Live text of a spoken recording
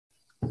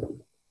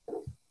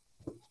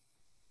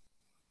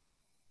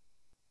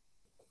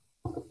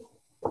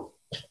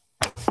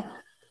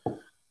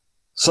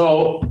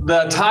So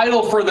the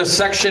title for the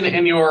section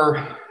in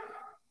your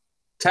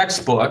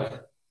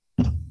textbook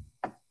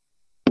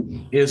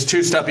is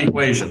two-step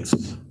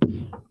equations.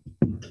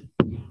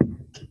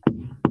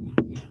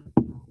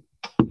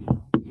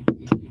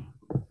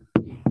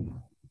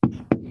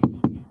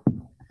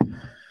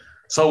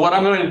 So what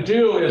I'm going to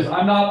do is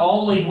I'm not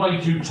only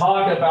going to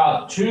talk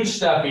about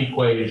two-step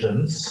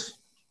equations,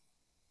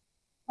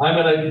 I'm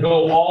going to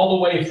go all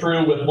the way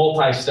through with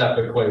multi-step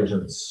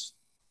equations.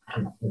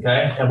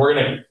 Okay, and we're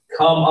going to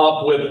come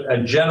up with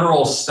a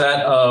general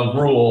set of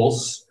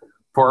rules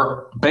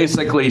for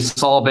basically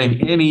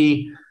solving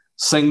any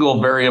single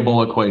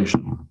variable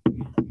equation.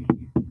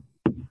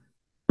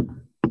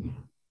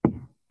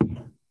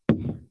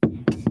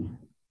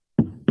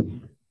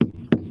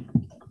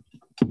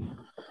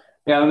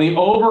 And the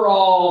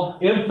overall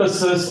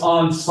emphasis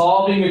on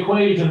solving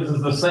equations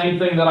is the same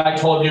thing that I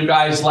told you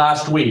guys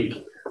last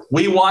week.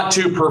 We want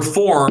to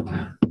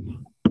perform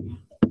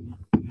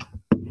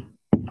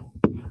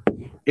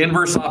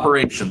inverse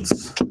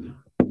operations.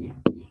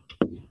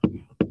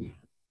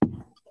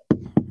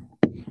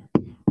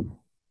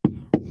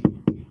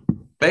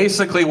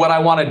 Basically, what I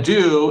want to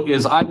do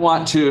is I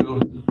want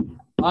to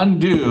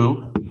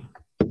undo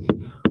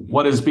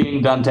what is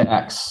being done to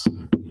x.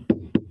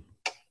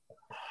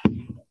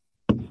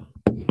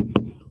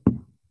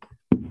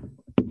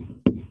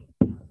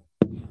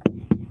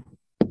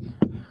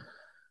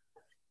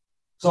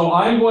 So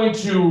I'm going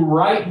to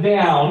write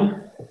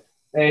down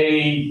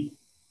a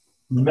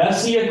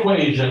messy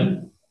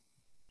equation,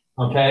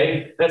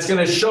 okay, that's going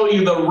to show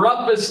you the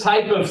roughest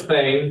type of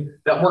thing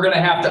that we're going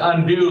to have to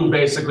undo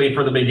basically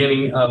for the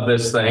beginning of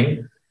this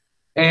thing.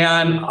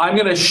 And I'm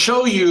going to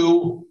show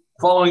you,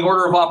 following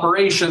order of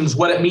operations,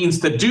 what it means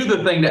to do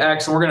the thing to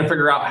x, and we're going to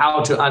figure out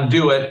how to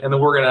undo it, and then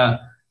we're going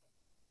to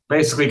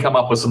basically come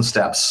up with some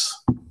steps.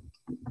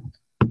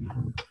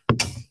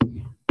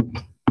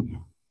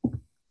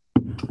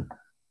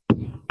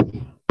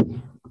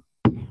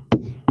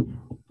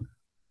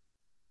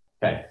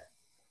 Okay,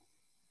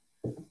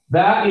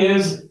 that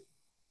is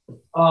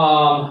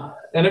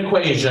an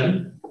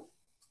equation,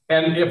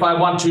 and if I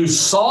want to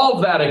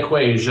solve that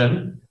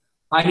equation,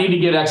 I need to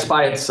get x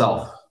by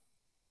itself.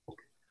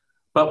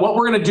 But what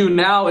we're going to do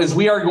now is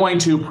we are going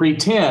to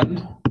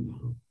pretend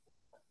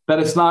that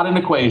it's not an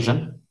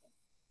equation.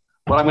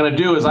 What I'm going to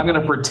do is I'm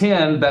going to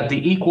pretend that the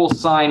equal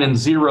sign and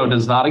 0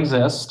 does not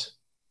exist,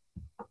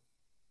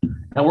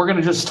 and we're going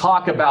to just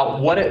talk about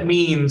what it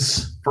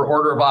means for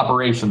order of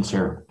operations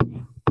here.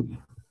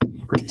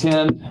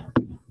 Pretend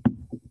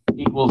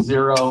equals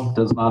 0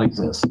 does not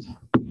exist.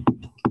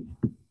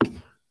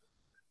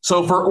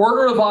 So for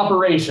order of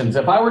operations,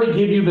 if I were to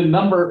give you the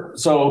number,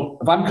 so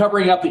if I'm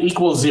covering up the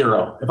equals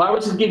 0, if I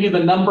were to give you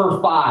the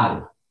number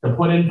 5 to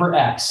put in for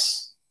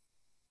x,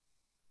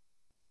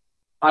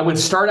 I would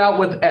start out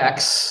with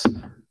x,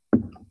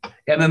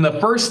 and then the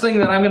first thing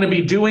that I'm going to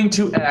be doing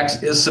to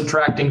x is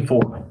subtracting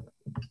 4.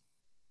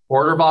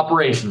 Order of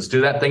operations,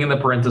 do that thing in the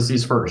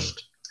parentheses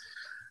first.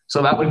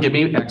 So that would give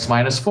me x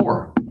minus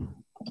 4.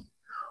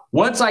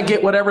 Once I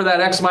get whatever that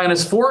x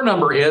minus 4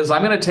 number is,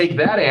 I'm going to take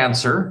that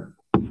answer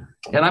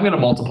and I'm going to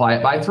multiply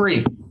it by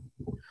 3,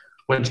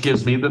 which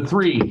gives me the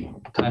 3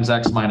 times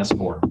x minus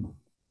 4.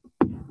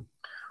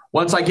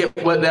 Once I get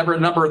whatever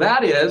number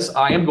that is,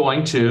 I am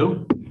going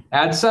to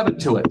add 7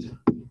 to it.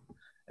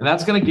 And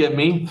that's going to give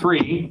me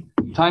 3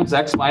 times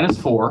x minus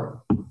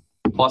 4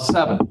 plus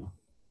 7.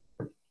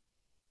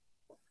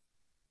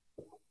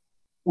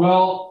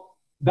 Well,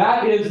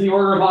 that is the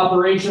order of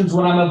operations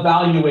when I'm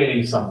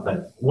evaluating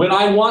something. When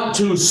I want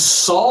to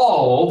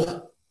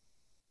solve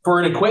for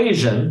an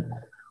equation,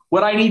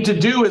 what I need to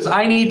do is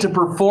I need to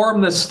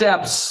perform the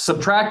steps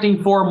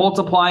subtracting 4,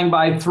 multiplying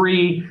by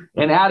 3,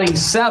 and adding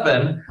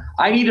 7.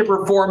 I need to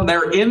perform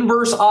their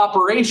inverse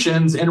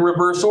operations in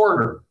reverse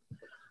order.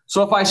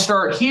 So if I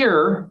start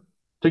here,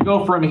 to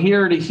go from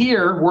here to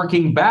here,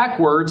 working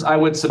backwards, I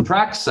would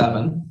subtract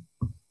 7.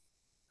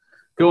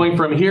 Going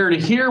from here to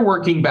here,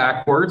 working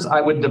backwards,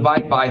 I would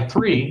divide by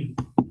 3.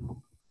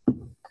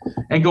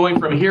 And going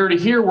from here to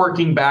here,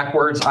 working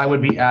backwards, I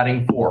would be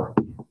adding 4.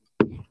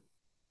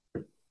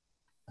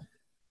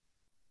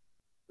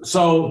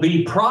 So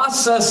the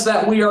process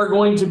that we are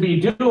going to be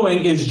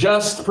doing is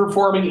just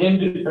performing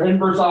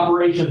inverse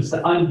operations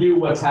to undo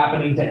what's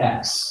happening to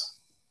x.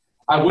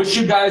 I wish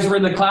you guys were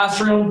in the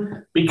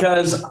classroom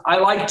because I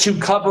like to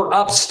cover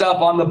up stuff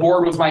on the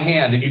board with my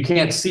hand, and you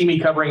can't see me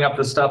covering up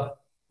the stuff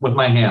with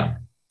my hand.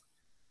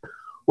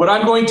 What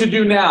I'm going to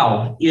do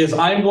now is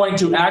I'm going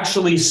to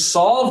actually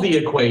solve the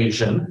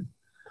equation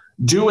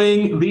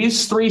doing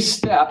these 3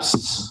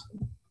 steps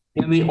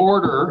in the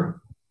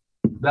order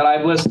that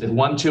I've listed,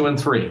 1, 2, and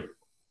 3.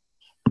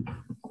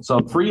 So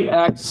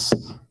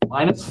 3x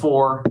minus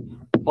 4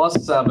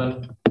 plus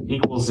 7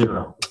 equals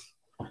 0.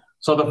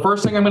 So the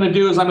first thing I'm going to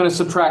do is I'm going to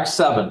subtract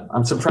 7.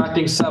 I'm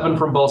subtracting 7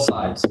 from both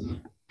sides.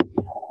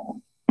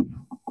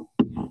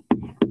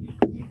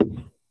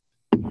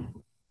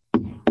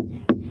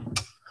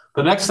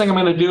 The next thing I'm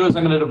going to do is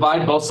I'm going to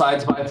divide both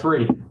sides by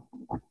 3.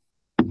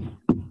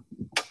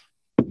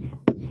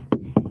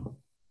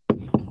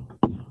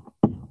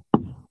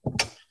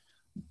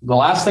 the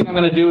last thing I'm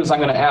going to do is I'm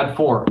going to add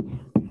 4.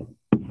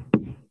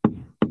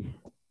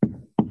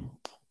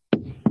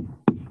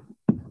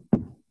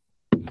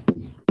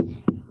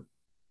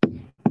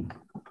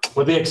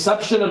 With the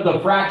exception of the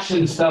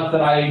fraction stuff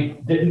that I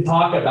didn't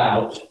talk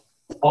about,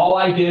 all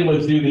I did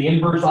was do the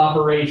inverse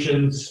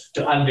operations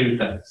to undo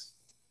things.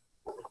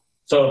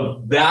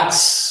 So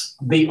that's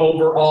the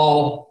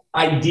overall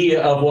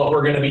idea of what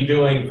we're going to be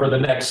doing for the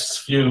next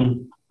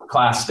few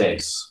class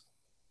days.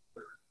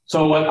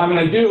 So what I'm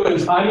going to do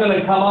is I'm going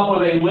to come up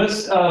with a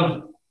list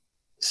of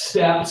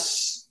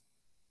steps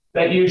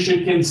that you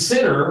should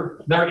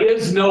consider. There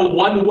is no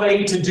one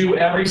way to do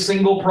every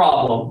single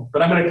problem,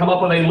 but I'm going to come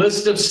up with a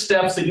list of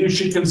steps that you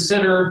should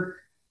consider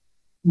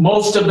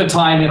most of the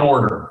time in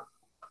order.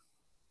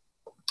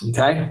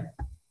 Okay?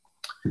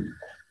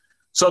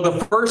 So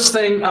the first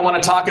thing I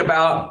want to talk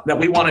about that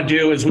we want to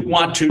do is we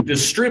want to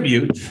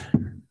distribute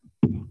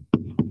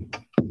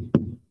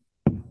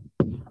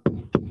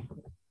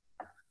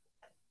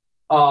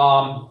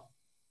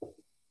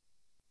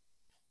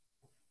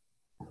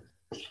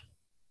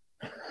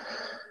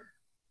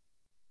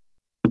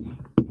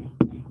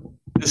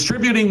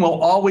distributing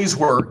will always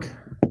work.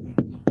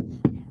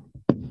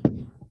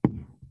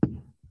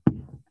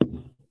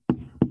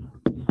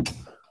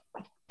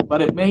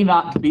 But it may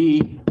not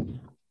be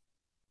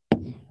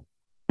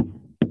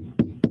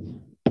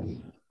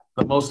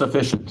the most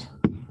efficient.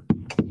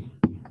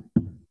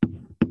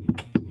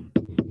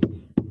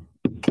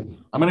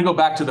 I'm going to go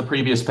back to the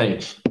previous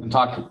page and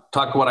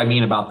talk what I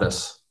mean about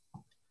this.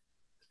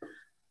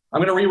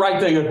 I'm going to rewrite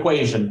the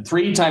equation.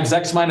 3 times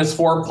x minus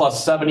 4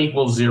 plus 7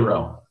 equals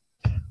 0.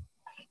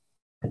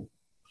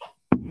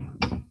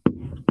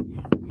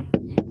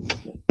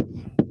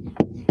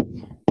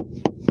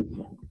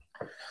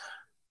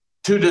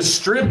 To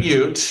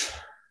distribute,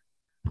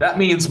 that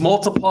means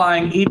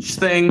multiplying each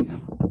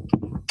thing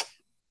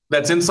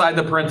that's inside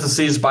the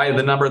parentheses by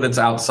the number that's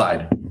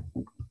outside.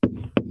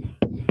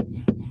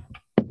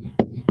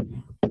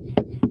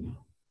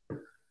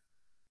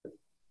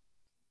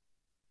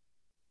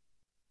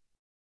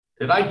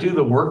 Did I do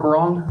the work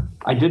wrong?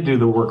 I did do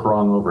the work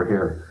wrong over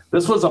here.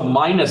 This was a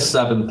minus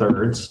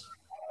 7/3.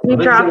 You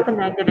dropped the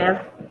negative.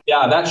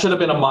 Yeah, that should have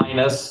been a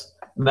minus,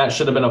 and that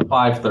should have been a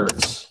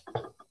 5/3.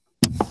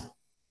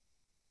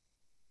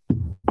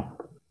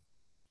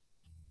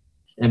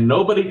 And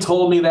nobody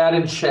told me that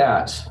in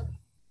chat.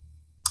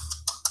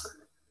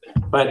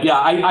 But yeah,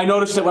 I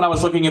noticed it when I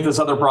was looking at this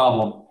other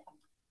problem.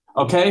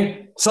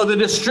 Okay, so the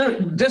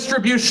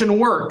distribution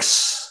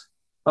works.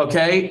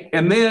 Okay,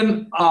 and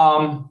then,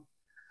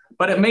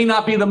 but it may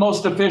not be the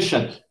most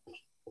efficient.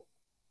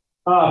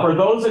 For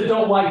those that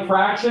don't like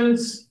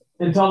fractions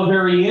until the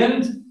very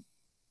end,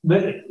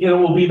 it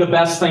will be the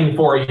best thing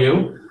for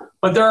you.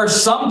 But there are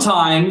some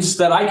times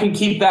that I can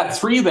keep that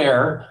 3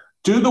 there,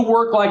 do the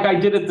work like I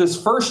did it this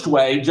first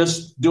way,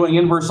 just doing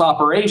inverse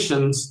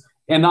operations,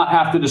 and not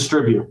have to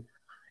distribute.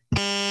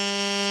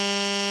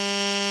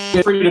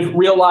 It's free to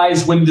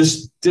realize when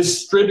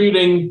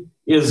distributing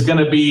is going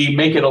to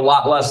make it a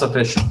lot less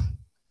efficient.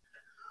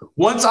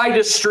 Once I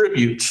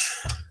distribute,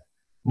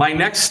 my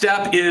next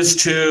step is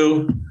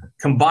to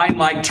combine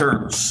like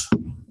terms.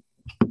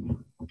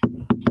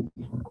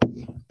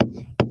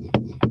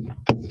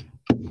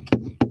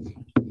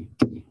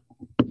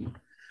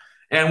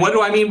 And what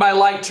do I mean by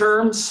like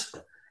terms?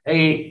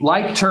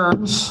 Like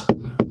terms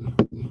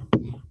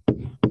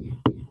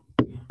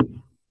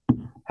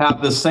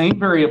have the same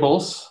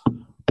variables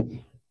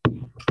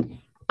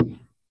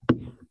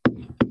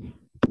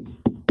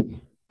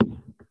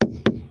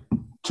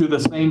to the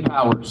same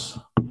powers.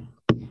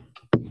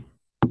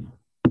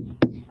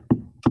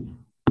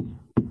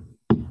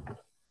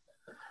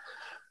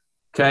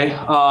 Okay,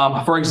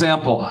 for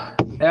example,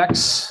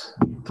 x,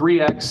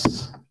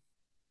 3x,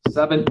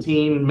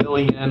 17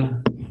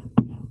 million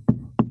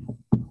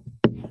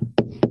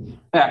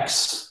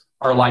x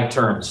are like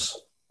terms.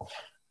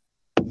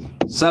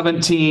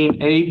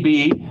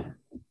 17ab,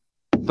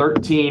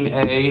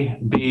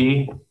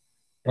 13ab,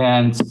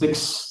 and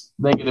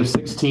negative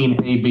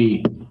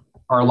 16ab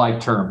are like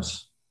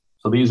terms.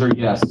 So these are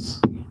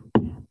yes.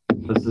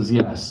 This is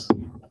yes.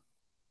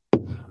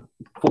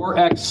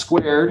 4x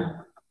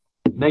squared,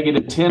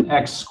 negative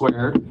 10x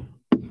squared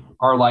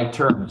are like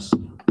terms.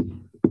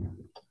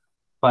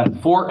 But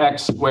 4x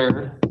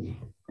squared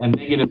and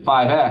negative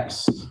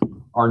 5x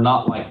are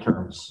not like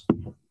terms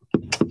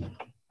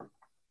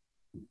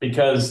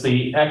because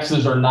the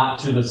x's are not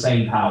to the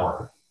same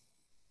power.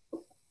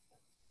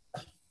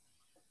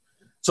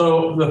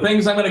 So the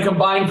things I'm going to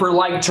combine for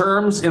like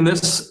terms in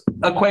this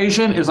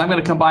equation is I'm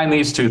going to combine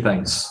these two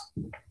things.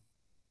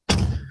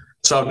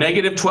 So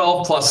negative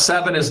 12 plus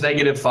 7 is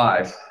negative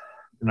 5.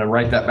 I'm going to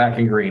write that back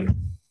in green.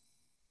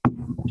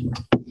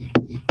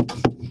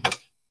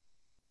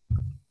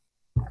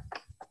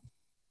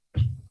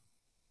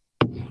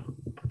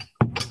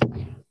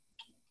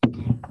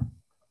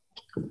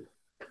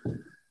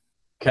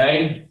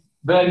 Okay,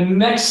 the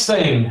next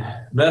thing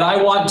that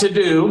I want to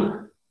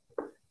do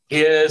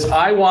is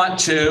I want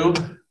to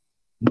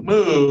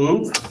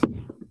move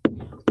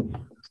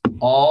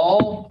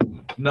all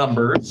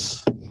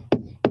numbers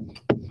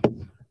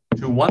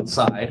to one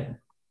side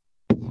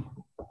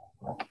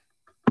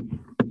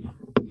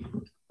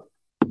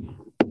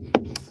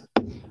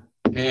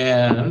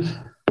and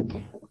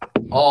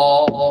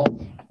all,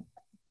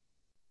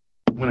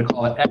 I'm going to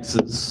call it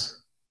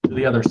x's, to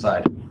the other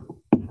side.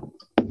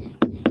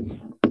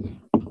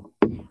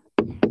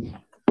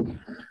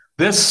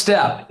 This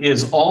step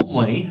is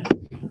only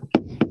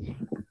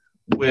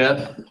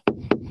with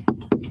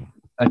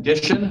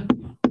addition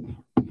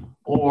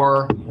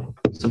or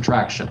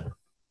subtraction.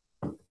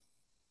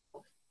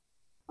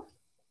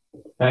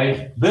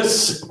 Okay,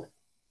 this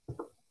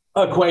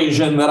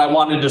equation that I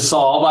wanted to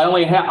solve, I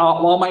only have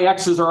all my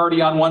x's are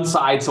already on one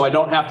side, so I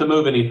don't have to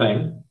move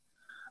anything.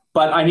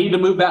 But I need to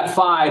move that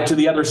 5 to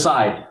the other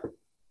side.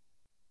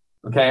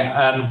 Okay,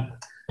 and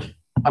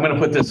I'm going to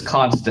put this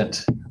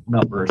constant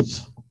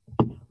numbers.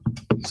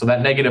 So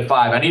that -5,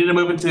 I need to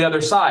move it to the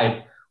other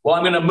side. Well,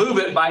 I'm going to move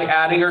it by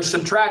adding or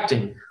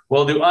subtracting.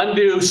 Well, to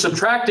undo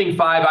subtracting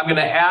 5, I'm going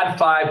to add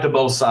 5 to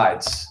both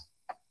sides.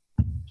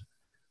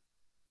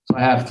 So I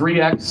have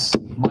 3x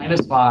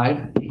minus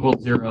 5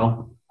 equals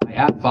 0. I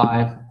add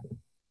 5,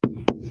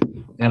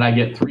 and I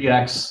get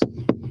 3x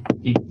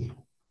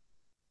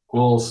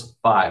equals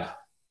 5.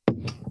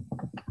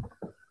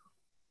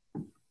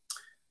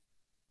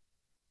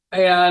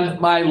 And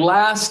my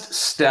last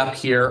step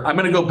here, I'm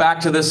going to go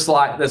back to this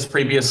slide, this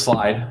previous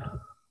slide.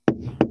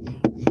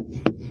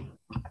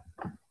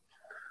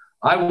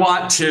 I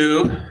want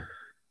to,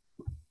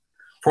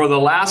 for the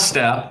last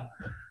step,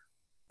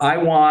 I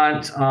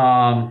want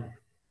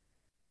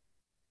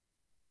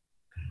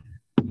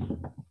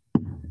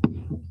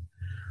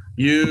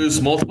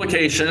use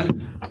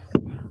multiplication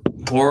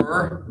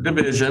or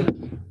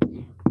division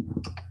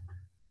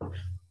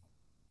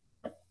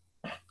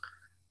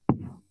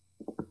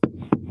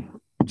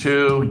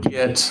to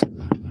get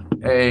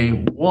a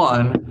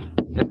 1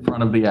 in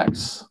front of the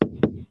x.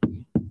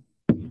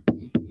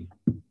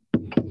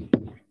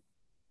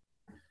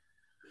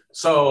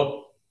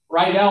 So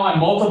right now I'm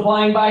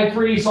multiplying by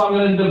 3, so I'm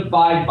going to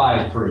divide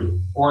by 3.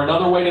 Or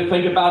another way to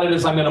think about it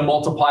is I'm going to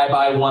multiply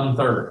by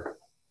 1/3.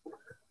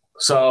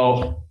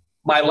 So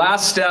my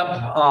last step,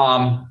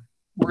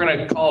 we're going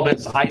to call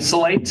this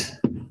isolate.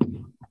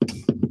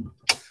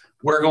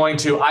 We're going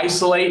to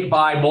isolate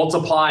by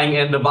multiplying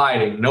and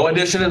dividing. No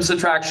addition and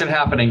subtraction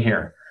happening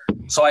here.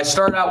 So I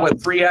start out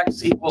with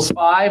 3x equals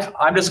 5.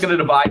 I'm just going to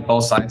divide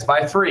both sides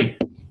by 3.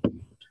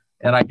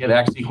 And I get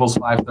x equals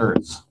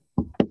 5/3.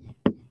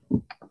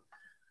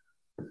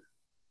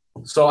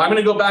 So I'm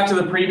going to go back to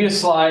the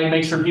previous slide,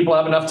 make sure people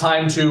have enough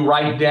time to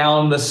write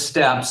down the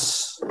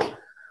steps.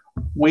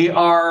 We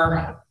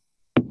are,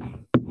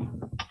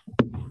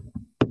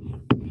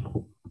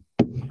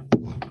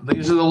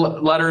 these are the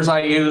letters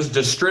I use: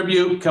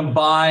 distribute,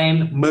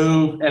 combine,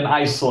 move, and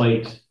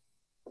isolate.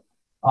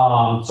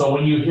 So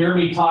when you hear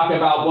me talk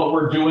about what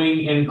we're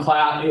doing in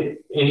class,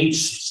 in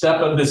each step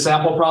of the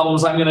sample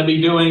problems I'm going to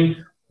be doing,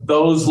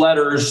 those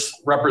letters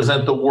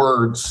represent the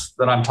words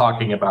that I'm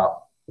talking about.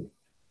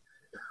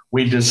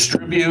 We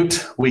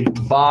distribute, we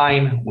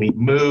combine, we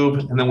move,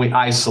 and then we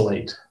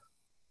isolate.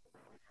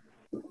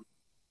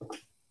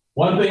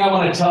 One thing I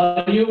want to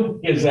tell you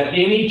is that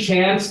any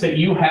chance that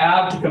you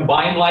have to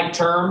combine like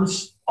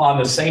terms on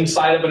the same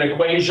side of an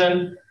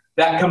equation,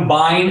 that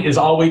combine is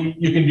always,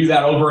 you can do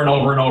that over and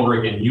over and over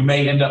again. You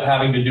may end up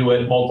having to do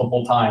it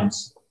multiple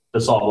times to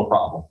solve a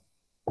problem.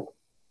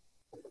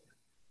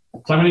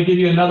 So I'm going to give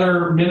you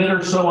another minute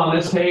or so on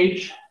this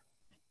page.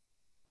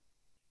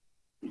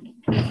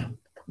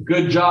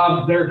 Good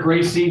job there,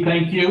 Gracie.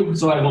 Thank you.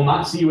 So I will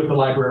not see you at the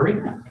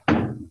library.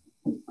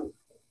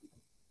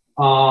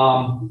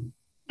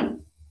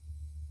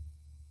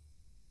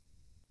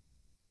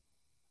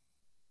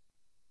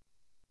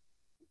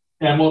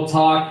 And we'll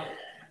talk,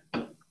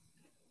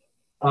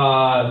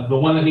 the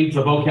one that needs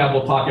the vocab,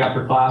 we'll talk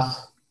after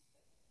class.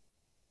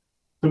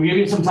 So we give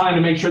you some time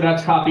to make sure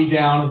that's copied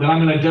down. Then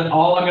I'm going to,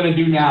 all I'm going to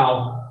do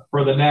now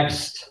for the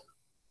next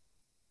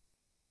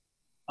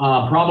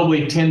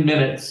probably 10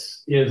 minutes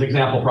is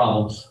example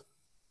problems.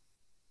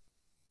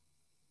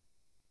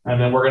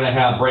 And then we're going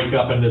to break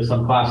up into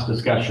some class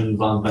discussions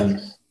on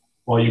things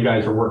while you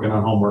guys are working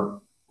on homework.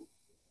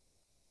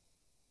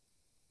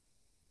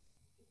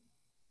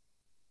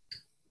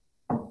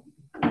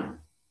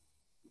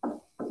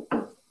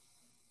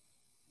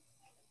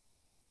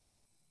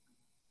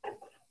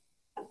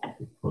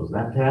 Close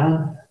that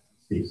tab,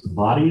 see some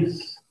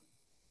bodies.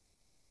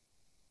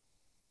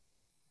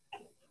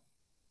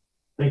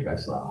 I think I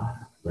saw,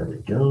 there we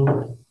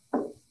go.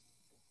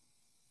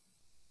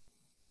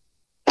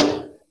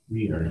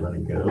 We are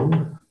going to go.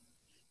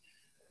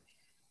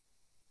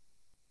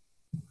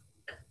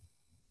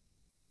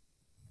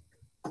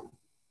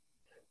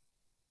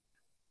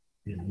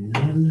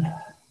 And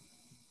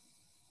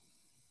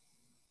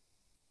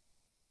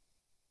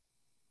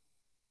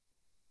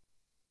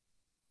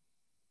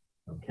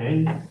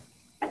okay.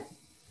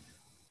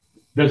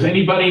 Does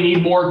anybody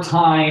need more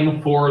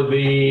time for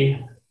the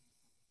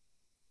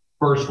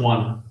first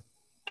one?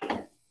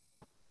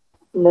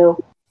 No.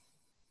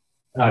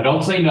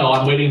 Don't say no.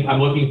 I'm waiting. I'm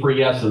looking for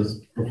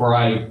yeses before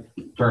I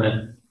turn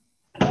it.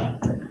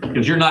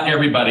 Because you're not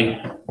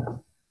everybody.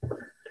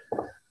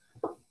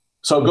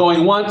 So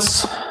going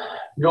once,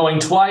 going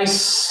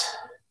twice.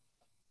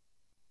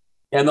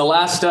 And the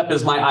last step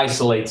is my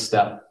isolate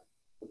step.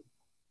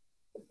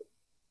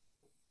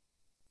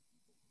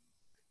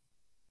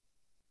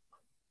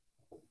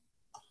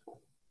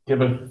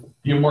 Give a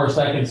few more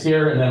seconds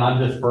here, and then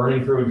I'm just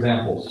burning through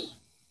examples.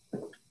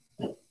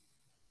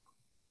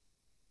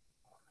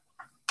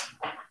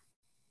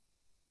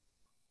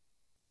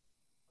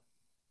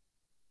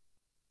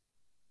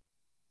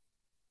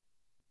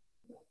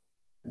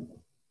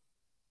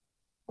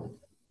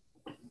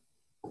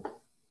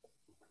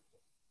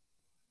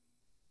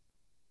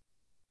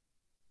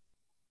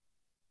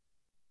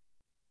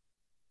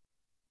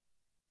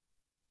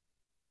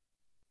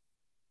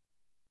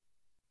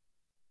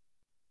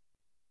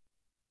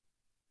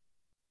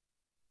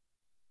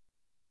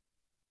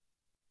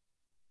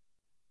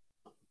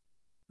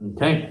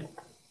 Okay.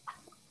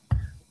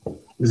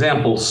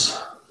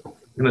 Examples. I'm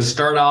going to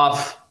start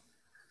off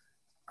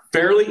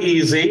fairly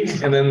easy,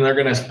 and then they're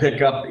going to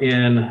pick up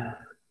in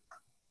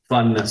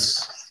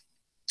funness.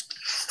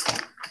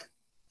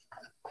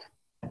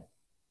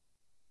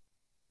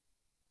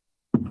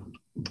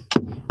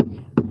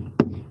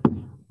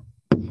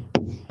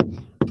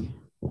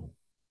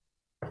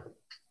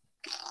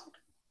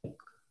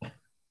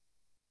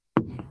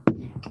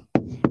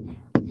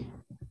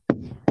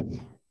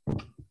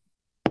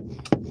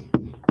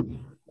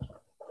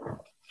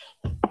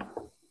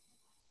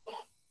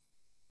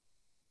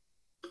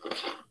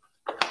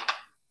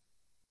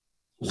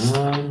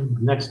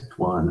 Next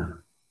one.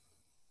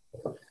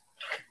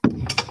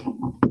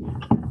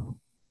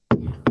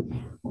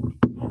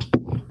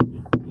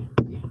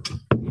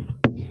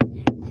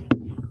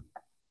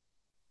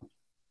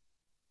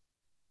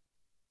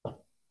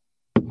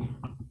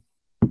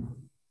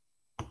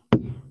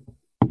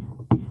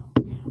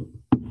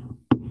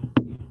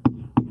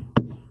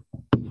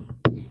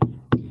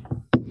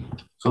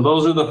 So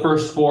those are the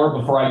first four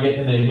before I get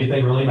into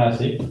anything really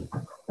messy.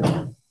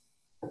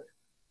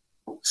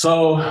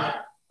 So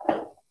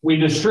we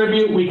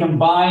distribute, we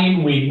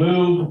combine, we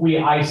move, we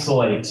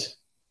isolate.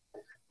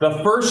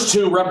 The first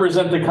two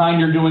represent the kind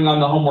you're doing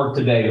on the homework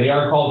today. They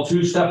are called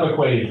two-step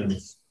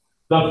equations.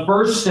 The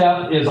first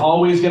step is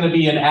always going to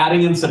be an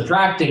adding and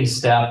subtracting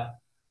step.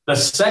 The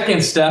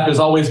second step is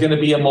always going to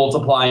be a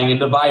multiplying and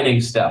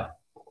dividing step.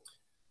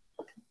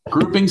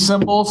 Grouping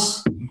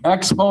symbols,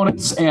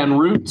 exponents and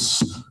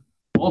roots,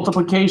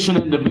 multiplication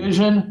and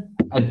division,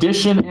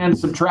 addition and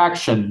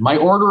subtraction. My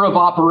order of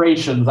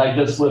operations I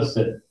just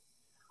listed.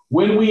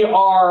 When we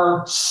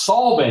are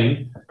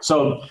solving,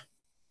 so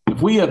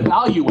if we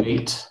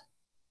evaluate,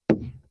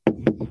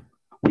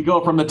 we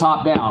go from the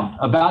top down.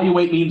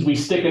 Evaluate means we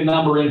stick a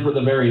number in for the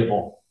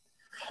variable.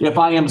 If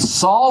I am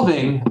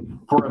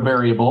solving for a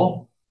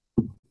variable,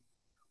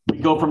 we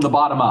go from the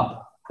bottom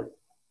up.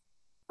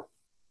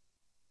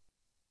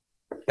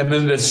 And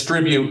then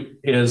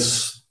distribute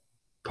is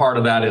part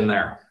of that in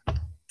there.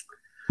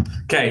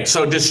 Okay,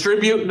 so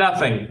distribute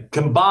nothing,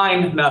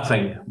 combine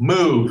nothing,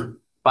 move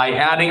by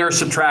adding or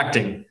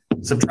subtracting.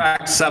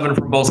 Subtract 7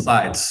 from both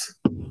sides.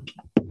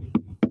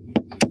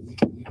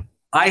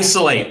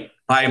 Isolate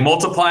by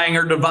multiplying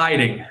or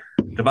dividing.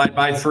 Divide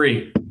by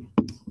 3.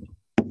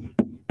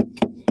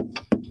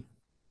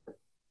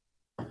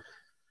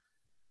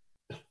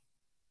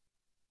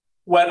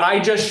 What I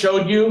just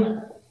showed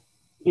you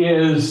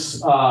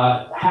is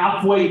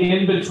halfway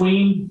in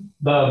between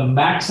the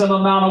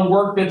maximum amount of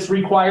work that's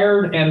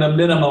required and the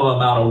minimum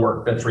amount of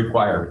work that's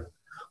required.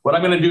 What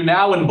I'm going to do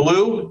now in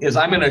blue is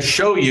I'm going to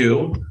show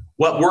you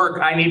what work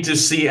I need to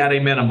see at a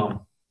minimum.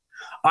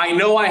 I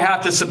know I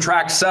have to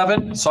subtract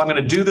 7, so I'm going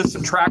to do the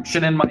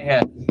subtraction in my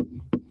head.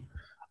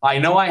 I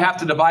know I have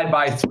to divide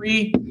by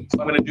 3,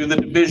 so I'm going to do the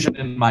division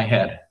in my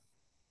head.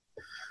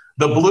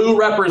 The blue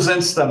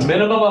represents the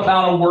minimum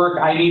amount of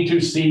work I need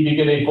to see to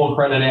get a full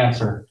credit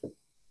answer.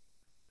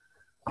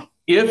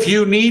 If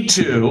you need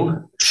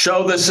to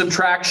show the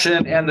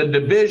subtraction and the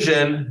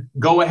division,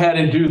 go ahead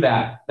and do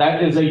that.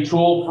 That is a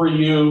tool for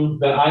you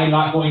that I am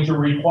not going to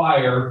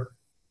require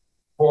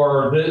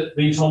for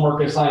these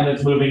homework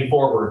assignments moving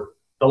forward.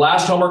 The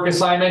last homework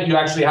assignment, you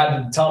actually had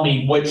to tell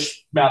me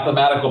which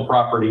mathematical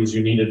properties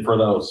you needed for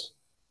those.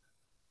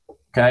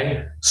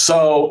 Okay,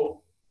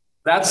 so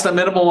that's the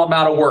minimal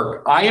amount of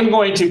work. I am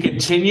going to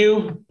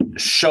continue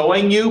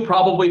showing you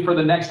probably for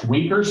the next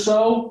week or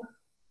so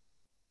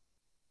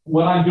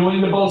what I'm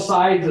doing to both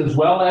sides as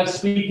well as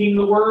speaking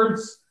the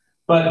words.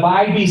 But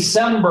by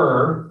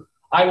December,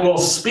 I will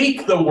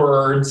speak the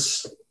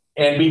words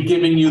and be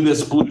giving you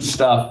this blue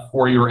stuff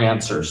for your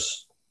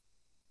answers.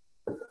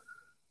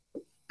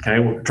 Okay,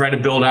 we're trying to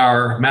build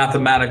our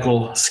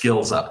mathematical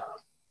skills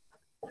up.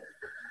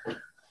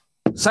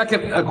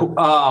 Second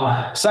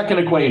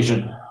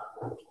equation.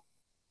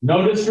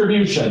 No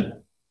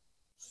distribution.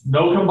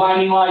 No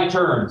combining like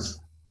terms.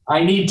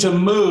 I need to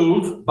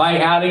move by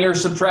adding or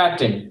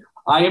subtracting.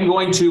 I am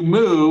going to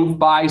move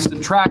by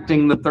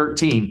subtracting the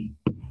 13,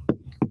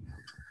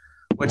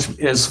 which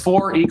is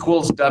 4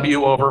 equals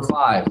W over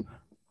 5.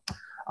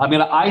 I'm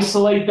going to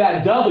isolate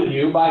that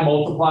W by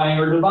multiplying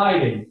or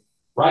dividing.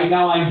 Right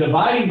now I'm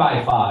dividing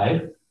by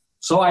 5,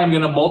 so I am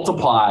going to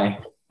multiply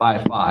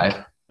by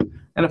 5.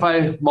 And if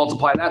I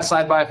multiply that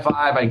side by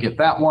 5, I get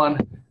that one.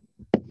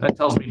 That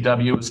tells me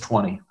W is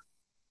 20.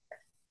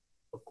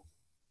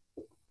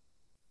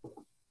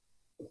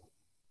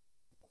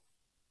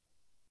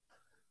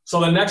 So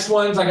the next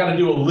ones, I got to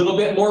do a little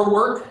bit more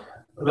work.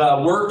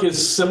 The work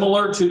is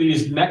similar to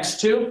these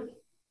next two.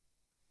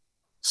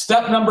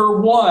 Step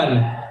number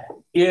 1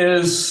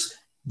 is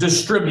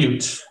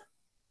distribute.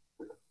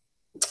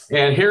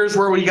 And here's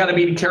where we got to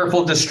be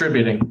careful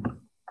distributing.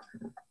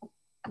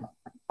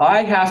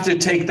 I have to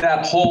take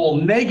that whole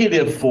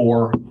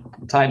 -4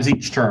 times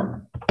each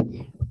term.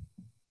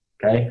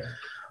 Okay.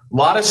 A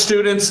lot of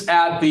students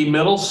at the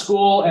middle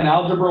school and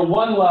Algebra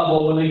 1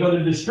 level, when they go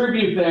to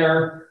distribute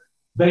there,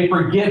 they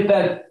forget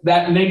that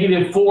that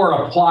 -4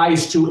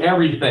 applies to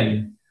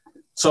everything.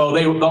 So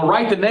they'll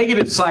write the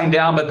negative sign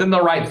down, but then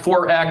they'll write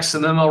 4x,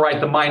 and then they'll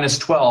write the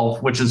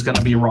 -12, which is going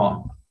to be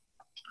wrong.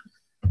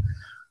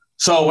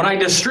 So when I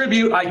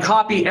distribute, I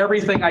copy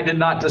everything I did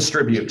not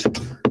distribute.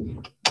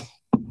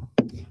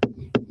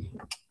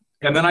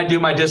 And then I do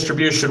my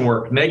distribution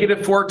work.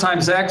 -4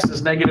 times x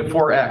is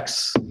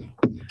 -4x.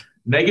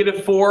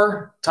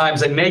 -4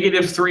 times a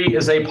 -3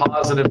 is a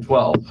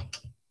 +12.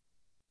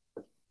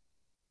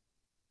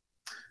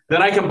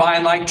 Then I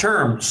combine like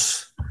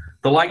terms.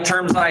 The like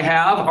terms I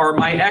have are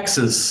my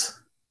x's.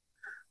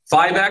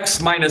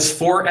 5x minus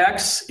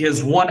 4x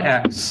is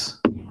 1x.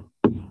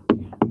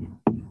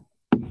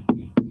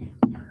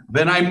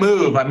 Then I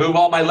move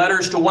all my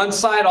letters to one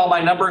side, all my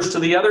numbers to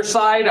the other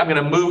side. I'm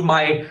going to move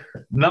my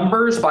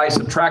numbers by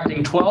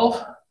subtracting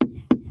 12.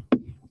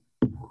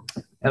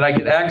 And I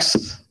get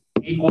x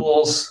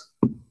equals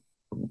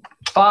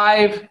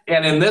 5.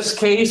 And in this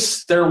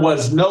case, there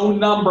was no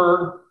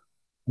number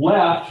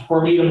left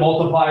for me to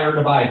multiply or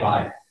divide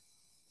by.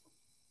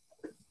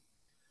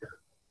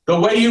 The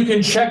way you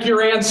can check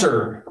your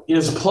answer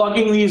is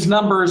plugging these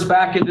numbers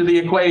back into the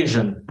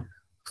equation.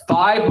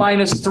 5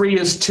 minus 3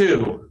 is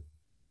 2.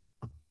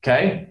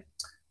 Okay?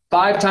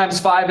 5 times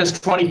 5 is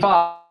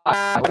 25.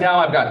 Now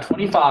I've got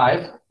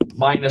 25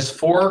 minus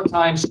 4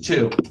 times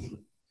 2.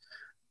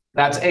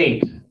 That's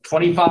 8.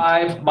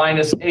 25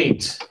 minus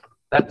 8.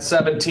 That's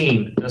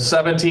 17. Does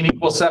 17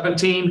 equal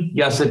 17?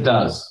 Yes, it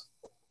does.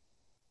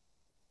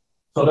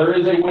 So there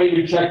is a way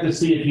to check to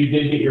see if you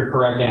did get your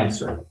correct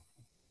answer.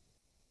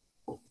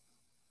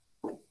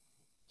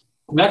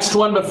 Next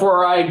one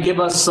before I give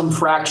us some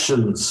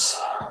fractions.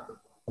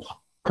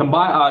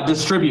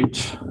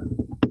 Distribute.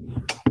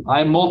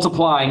 I'm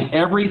multiplying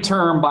every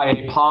term by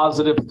a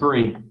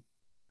 +3.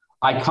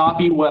 I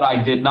copy what I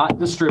did not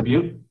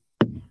distribute.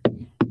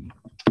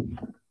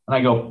 And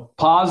I go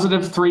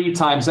 +3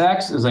 times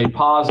x is a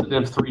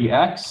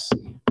 +3x.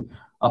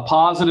 A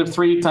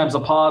 +3 times a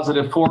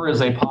 +4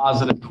 is a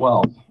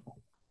 +12.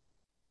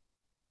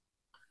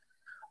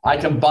 I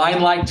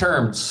combine like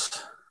terms.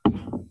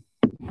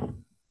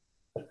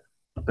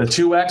 The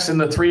 2x and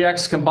the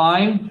 3x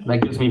combine,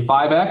 that gives me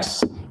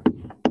 5x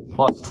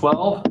plus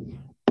 12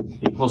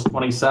 equals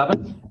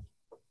 27.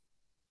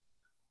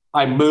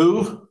 I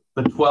move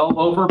the 12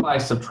 over by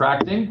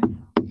subtracting.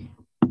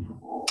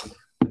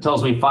 It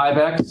tells me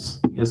 5x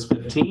is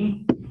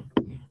 15.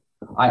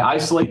 I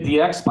isolate the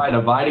x by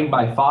dividing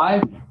by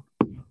 5,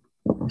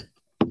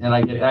 and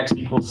I get x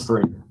equals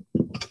 3.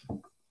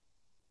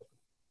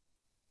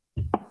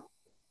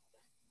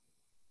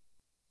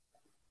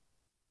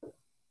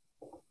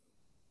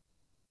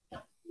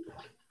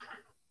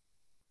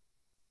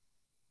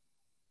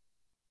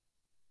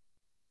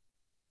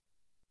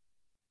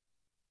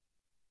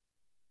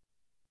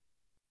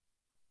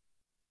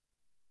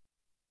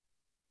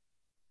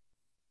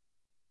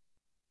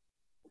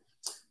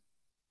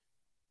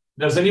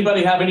 Does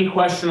anybody have any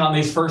question on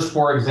these first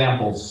 4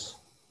 examples?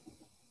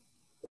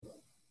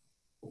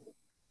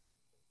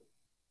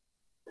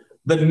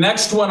 The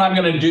next one I'm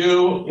going to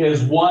do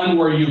is one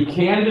where you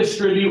can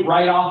distribute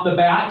right off the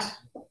bat,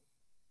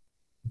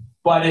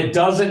 but it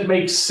doesn't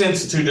make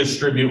sense to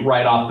distribute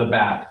right off the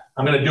bat.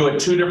 I'm going to do it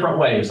 2 different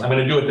ways. I'm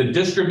going to do it the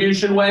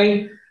distribution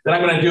way, then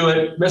I'm going to do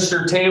it,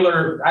 Mr.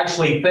 Taylor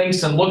actually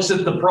thinks and looks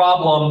at the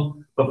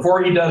problem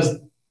before he does,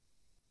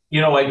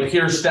 a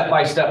pure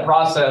step-by-step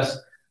process,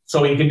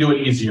 so he can do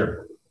it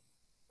easier.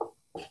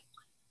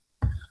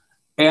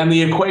 And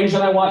the equation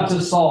I want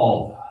to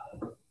solve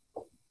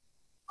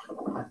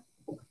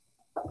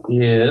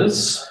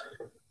is,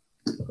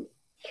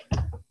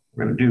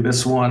 we're going to do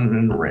this one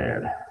in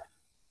red.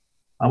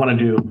 I'm going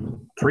to do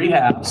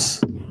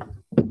 3/2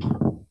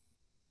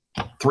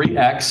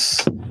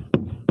 3x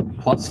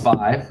plus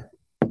 5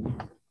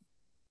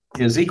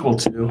 is equal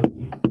to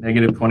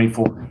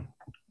 -24.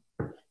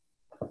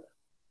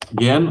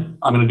 Again,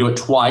 I'm going to do it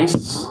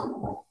twice.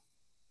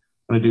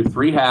 I'm going to do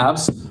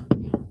 3/2.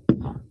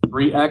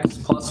 3x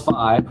plus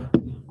 5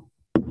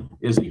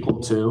 is equal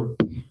to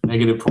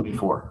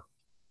 -24.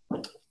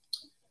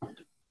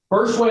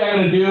 First way I'm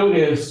going to do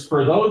is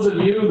for those of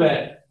you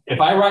that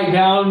if I write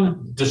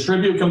down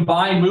distribute,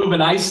 combine, move,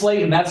 and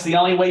isolate, and that's the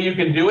only way you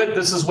can do it,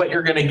 this is what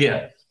you're going to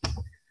get.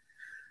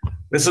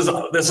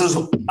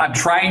 I'm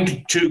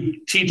trying to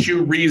teach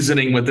you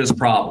reasoning with this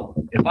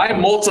problem. If I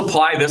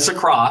multiply this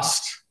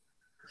across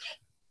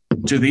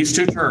to these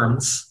two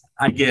terms,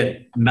 I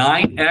get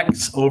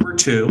 9x over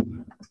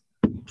 2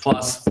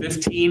 plus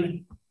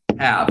 15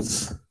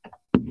 halves.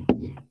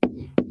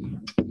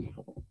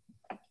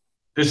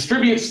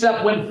 Distribute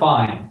step went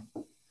fine.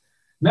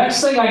 Next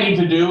thing I need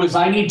to do is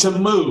I need to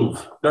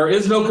move. There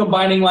is no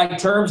combining like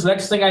terms.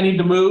 Next thing I need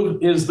to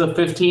move is the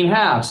 15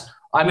 halves.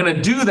 I'm going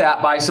to do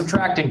that by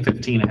subtracting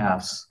 15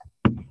 halves.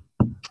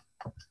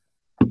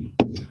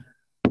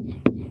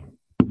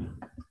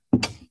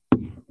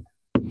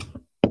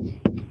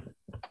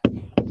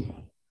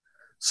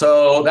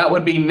 So that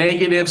would be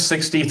negative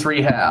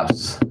 63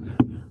 halves.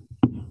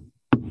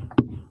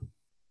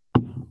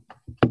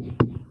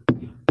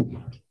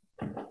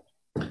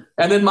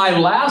 And then my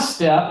last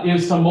step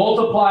is to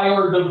multiply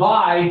or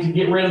divide to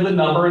get rid of the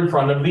number in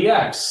front of the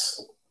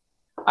x.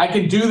 I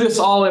can do this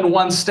all in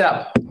one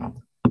step.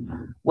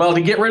 Well,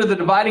 to get rid of the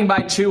dividing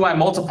by 2, I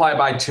multiply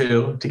by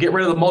 2. To get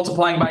rid of the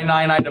multiplying by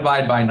 9, I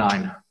divide by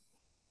 9.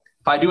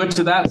 If I do it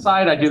to that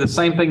side, I do the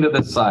same thing to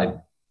this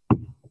side.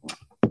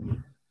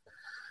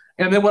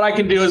 And then what I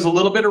can do is a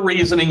little bit of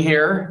reasoning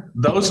here.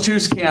 Those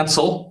 2's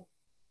cancel.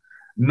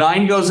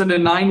 9 goes into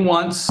 9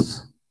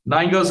 once.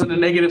 9 goes into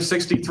negative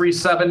 63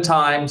 7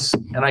 times,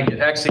 and I get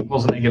x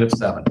equals negative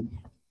 7.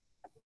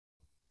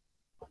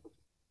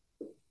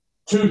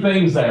 Two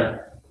things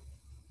there.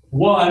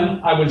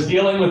 One, I was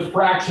dealing with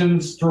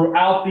fractions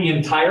throughout the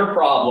entire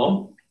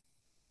problem.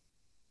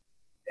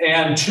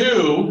 And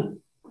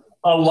two,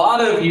 a lot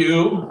of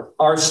you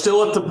are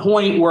still at the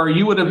point where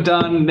you would have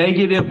done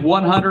negative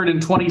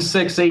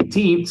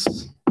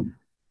 126/18,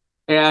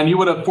 and you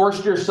would have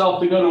forced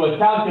yourself to go to a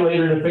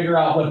calculator to figure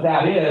out what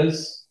that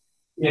is,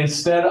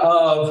 instead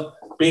of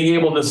being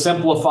able to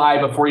simplify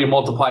before you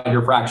multiply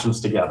your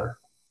fractions together.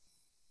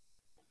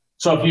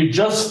 So if you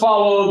just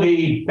follow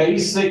the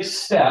basic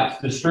steps,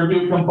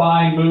 distribute,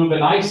 combine, move,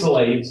 and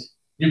isolate,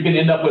 you can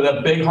end up with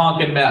a big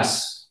honking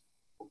mess.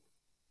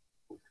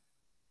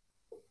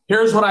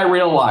 Here's what I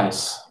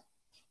realize.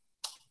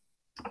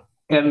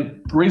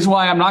 And the reason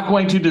why I'm not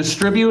going to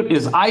distribute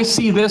is I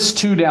see this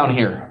 2 down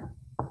here.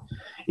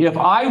 If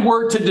I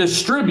were to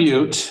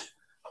distribute,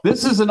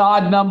 this is an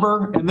odd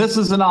number, and this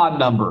is an odd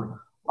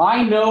number.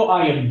 I know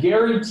I am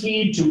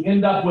guaranteed to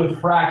end up with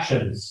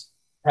fractions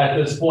at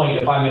this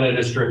point if I'm going to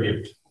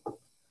distribute.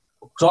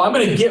 So I'm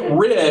going to get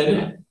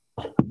rid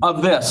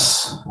of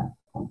this.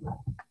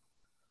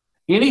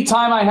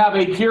 Anytime I have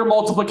a pure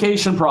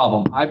multiplication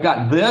problem, I've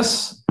got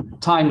this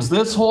times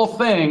this whole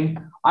thing,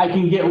 I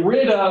can get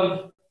rid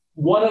of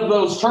one of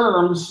those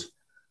terms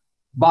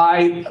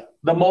by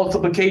the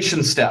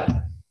multiplication step.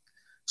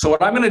 So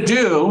what I'm going to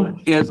do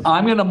is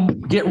I'm going to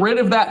get rid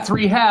of that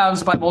 3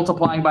 halves by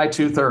multiplying by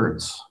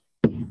 2/3.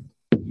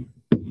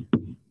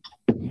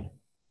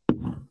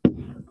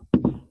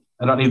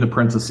 I don't need the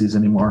parentheses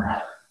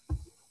anymore.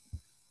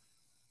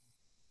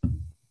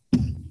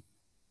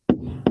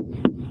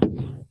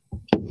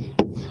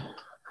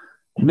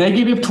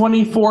 Negative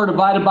 24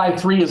 divided by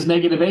 3 is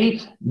negative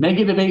 8.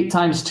 Negative 8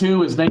 times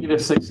 2 is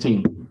negative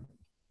 16.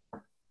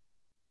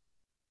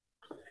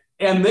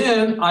 And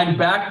then I'm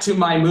back to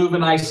my move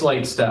and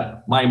isolate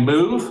step. My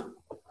move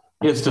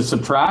is to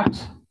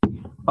subtract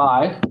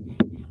 5.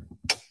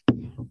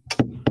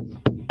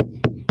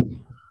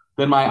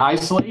 Then my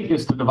isolate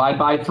is to divide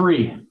by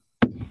 3.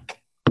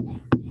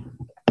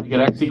 I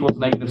get x equals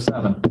negative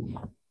 7.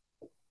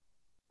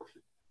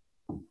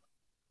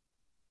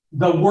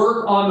 The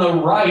work on the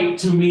right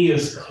to me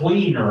is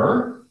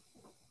cleaner,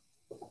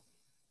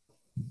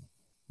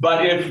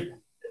 but if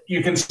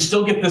you can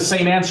still get the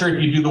same answer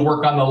if you do the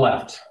work on the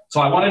left. So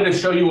I wanted to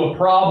show you a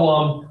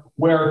problem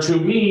where to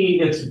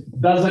me it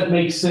doesn't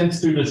make sense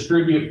to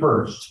distribute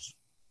first.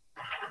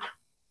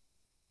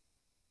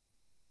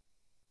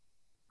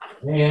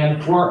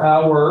 And for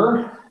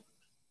our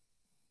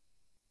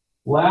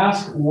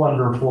last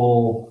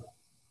wonderful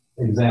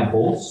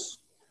examples,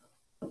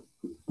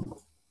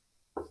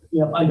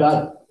 yep, I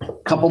got a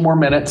couple more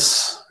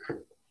minutes.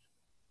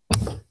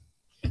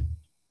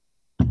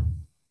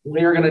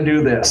 We are going to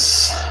do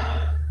this.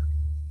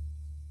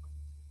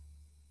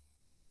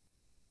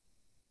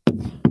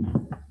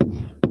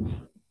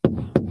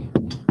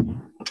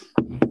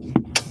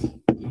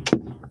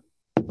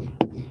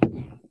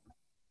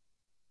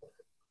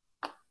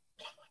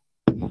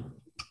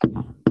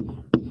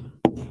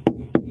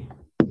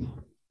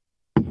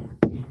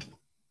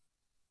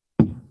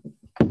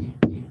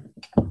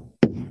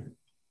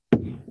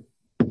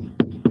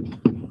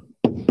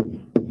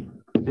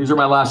 These are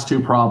my last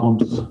 2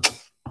 problems.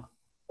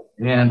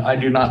 And I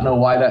do not know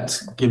why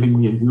that's giving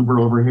me a goober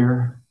over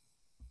here.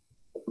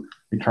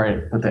 We try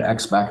to put the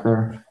X back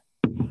there.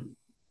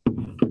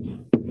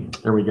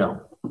 There we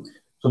go.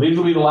 So these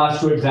will be the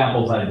last 2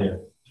 examples I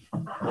did.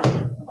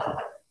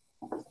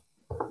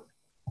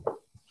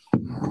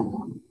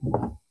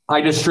 I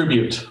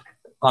distribute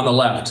on the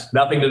left,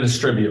 nothing to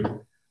distribute.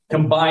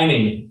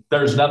 Combining,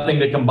 there's nothing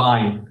to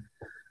combine.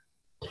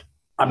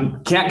 I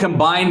can't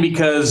combine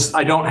because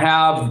I don't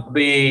have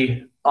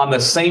on the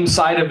same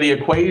side of the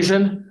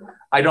equation,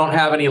 I don't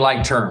have any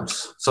like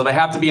terms. So they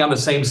have to be on the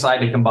same side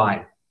to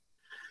combine.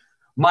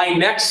 My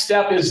next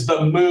step is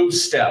the move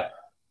step.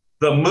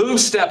 The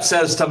move step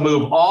says to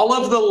move all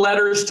of the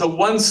letters to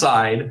one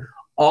side,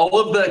 all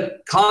of the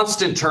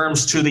constant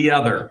terms to the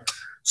other.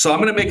 So I'm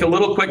going to make a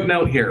little quick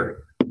note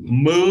here.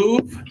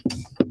 Move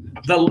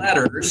the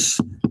letters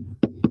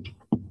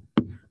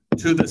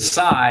to the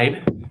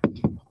side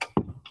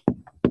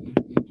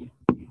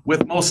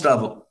with most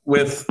of them,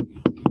 with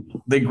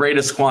the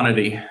greatest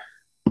quantity.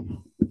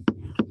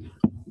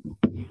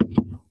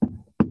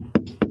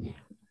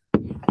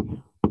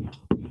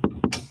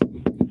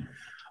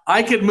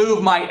 I could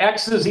move my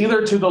x's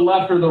either to the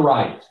left or the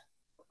right,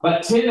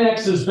 but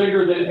 10x is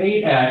bigger than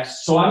 8x,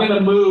 so I'm going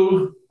to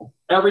move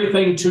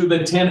everything to the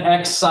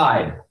 10x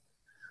side.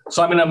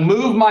 So I'm going to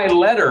move my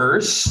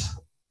letters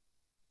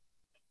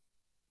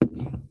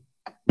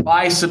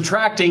by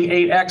subtracting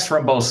 8x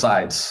from both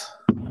sides.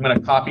 I'm going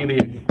to copy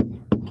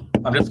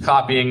I'm just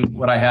copying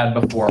what I had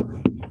before.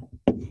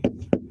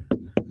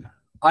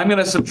 I'm going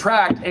to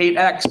subtract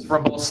 8x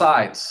from both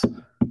sides.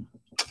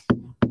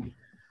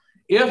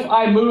 If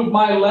I move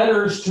my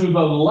letters to the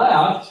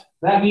left,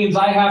 that means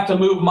I have to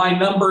move my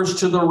numbers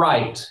to the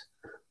right.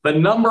 The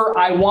number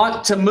I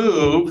want to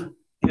move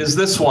is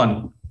this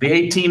one, the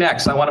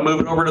 18x. I want to move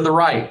it over to the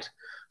right.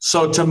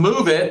 So to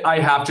move it, I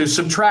have to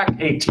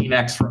subtract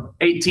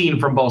 18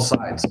 from both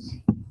sides.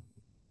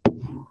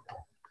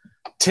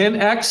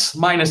 10x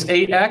minus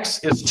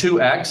 8x is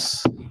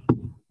 2x.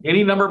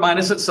 Any number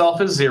minus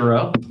itself is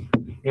 0.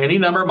 Any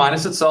number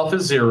minus itself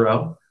is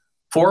 0.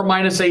 4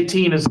 minus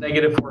 18 is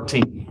negative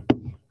 14.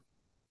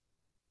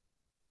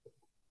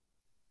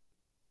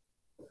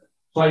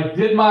 So I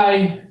did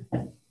my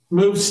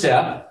move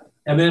step,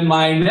 and then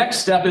my next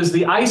step is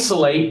the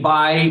isolate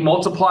by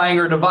multiplying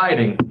or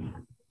dividing.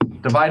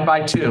 Divide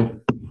by 2.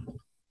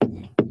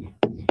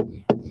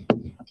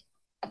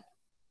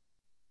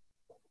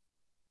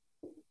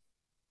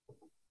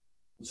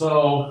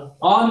 So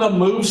on the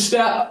move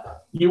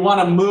step, you want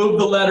to move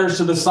the letters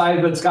to the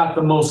side that's got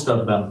the most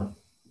of them.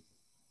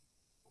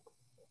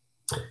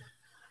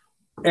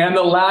 And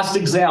the last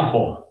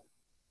example,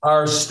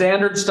 our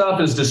standard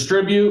stuff is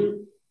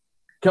distribute,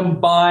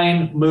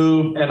 combine,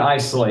 move, and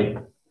isolate.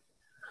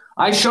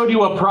 I showed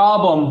you a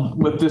problem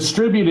with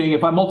distributing.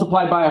 If I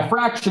multiplied by a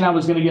fraction, I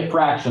was going to get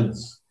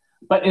fractions.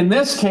 But in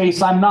this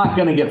case, I'm not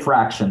going to get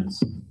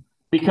fractions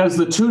because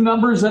the two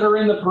numbers that are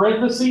in the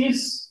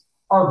parentheses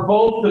are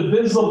both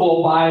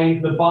divisible by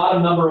the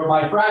bottom number of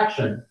my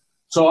fraction.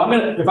 So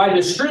if I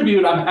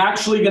distribute, I'm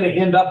actually going to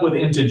end up with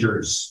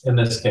integers in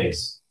this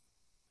case.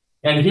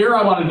 And here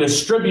I want to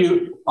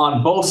distribute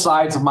on both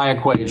sides of my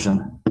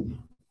equation.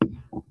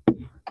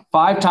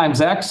 5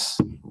 times x,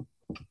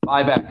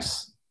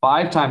 5x.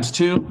 5 times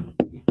 2,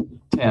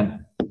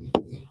 10.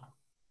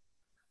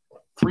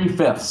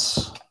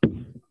 3/5.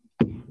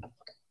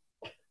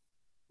 I'm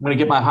going to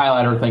get my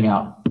highlighter thing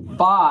out.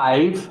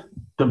 5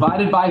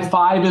 divided by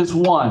 5 is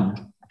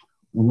 1.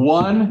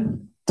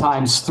 1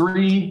 times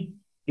 3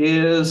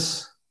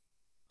 is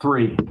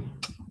 3.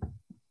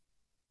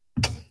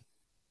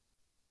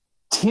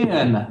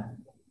 10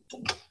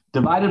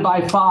 divided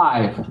by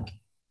 5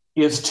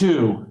 is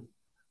 2.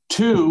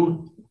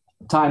 2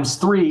 times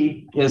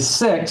 3 is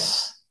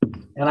 6,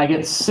 and I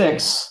get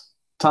 6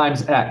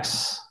 times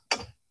x.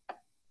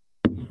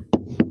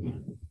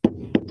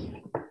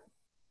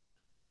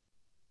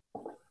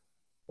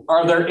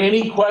 Are there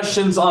any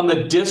questions on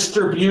the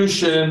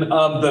distribution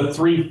of the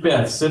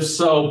 3/5? If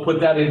so, put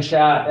that in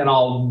chat and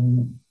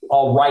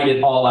I'll write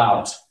it all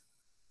out.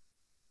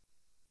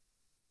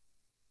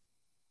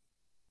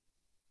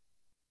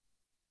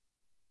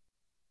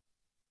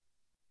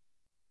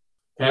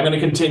 Okay, I'm going to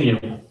continue.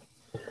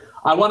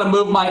 I want to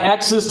move my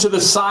x's to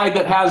the side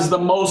that has the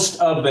most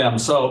of them.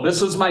 So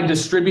this is my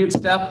distribute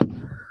step.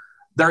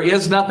 There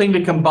is nothing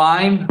to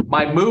combine.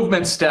 My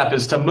movement step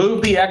is to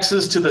move the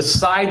x's to the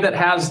side that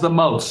has the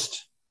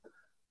most.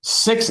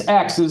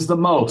 6x is the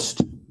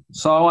most.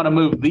 So I want to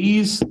move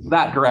these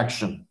that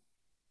direction.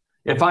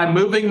 If I'm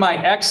moving my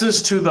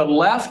x's to the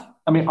left,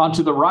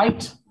 onto the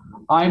right,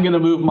 I'm going to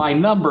move my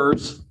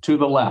numbers to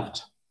the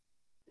left.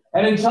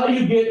 And until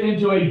you get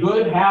into a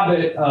good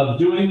habit of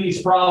doing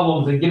these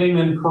problems and getting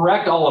them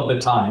correct all of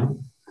the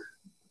time,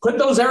 put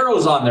those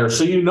arrows on there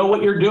so you know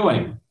what you're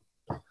doing.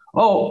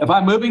 Oh, if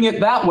I'm moving it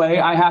that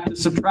way, I have to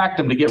subtract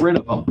them to get rid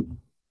of them.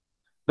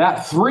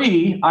 That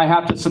 3, I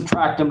have to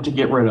subtract them to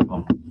get rid of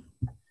them.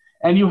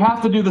 And you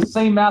have to do the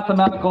same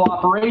mathematical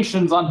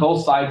operations on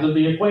both sides of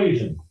the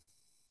equation.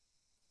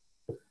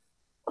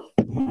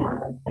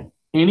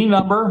 Any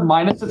number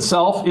minus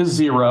itself is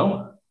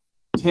 0.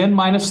 10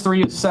 minus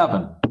 3 is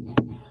 7.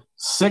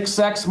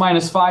 6x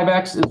minus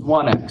 5x is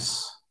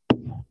 1x.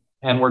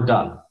 And we're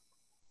done.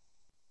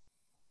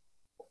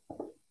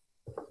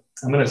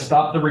 I'm going to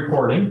stop the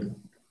recording.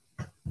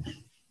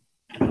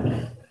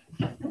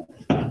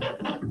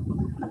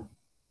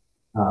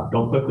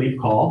 Don't click leave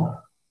call.